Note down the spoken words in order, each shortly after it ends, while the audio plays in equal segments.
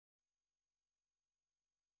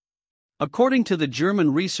According to the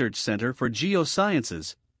German Research Center for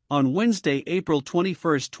Geosciences, on Wednesday, April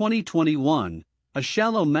 21, 2021, a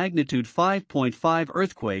shallow magnitude 5.5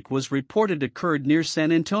 earthquake was reported occurred near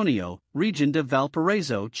San Antonio, region of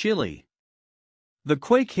Valparaiso, Chile. The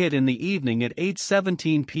quake hit in the evening at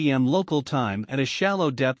 8:17 p.m. local time at a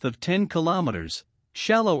shallow depth of 10 kilometers.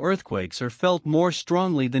 Shallow earthquakes are felt more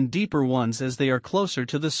strongly than deeper ones as they are closer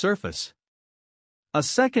to the surface. A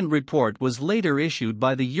second report was later issued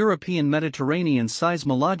by the European Mediterranean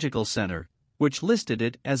Seismological Center, which listed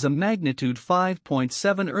it as a magnitude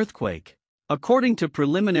 5.7 earthquake. According to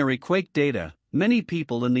preliminary quake data, many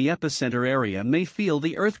people in the epicenter area may feel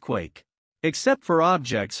the earthquake. Except for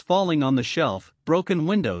objects falling on the shelf, broken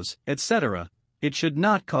windows, etc., it should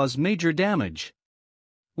not cause major damage.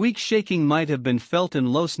 Weak shaking might have been felt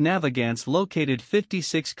in Los Navegantes, located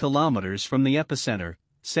 56 kilometers from the epicenter,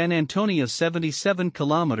 San Antonio 77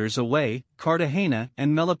 kilometers away, Cartagena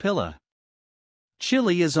and Melipilla.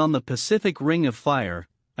 Chile is on the Pacific Ring of Fire,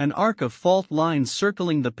 an arc of fault lines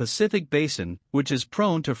circling the Pacific Basin, which is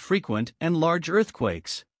prone to frequent and large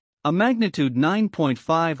earthquakes. A magnitude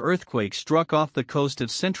 9.5 earthquake struck off the coast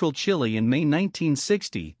of central Chile in May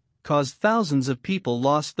 1960, caused thousands of people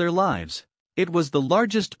lost their lives. It was the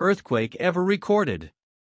largest earthquake ever recorded.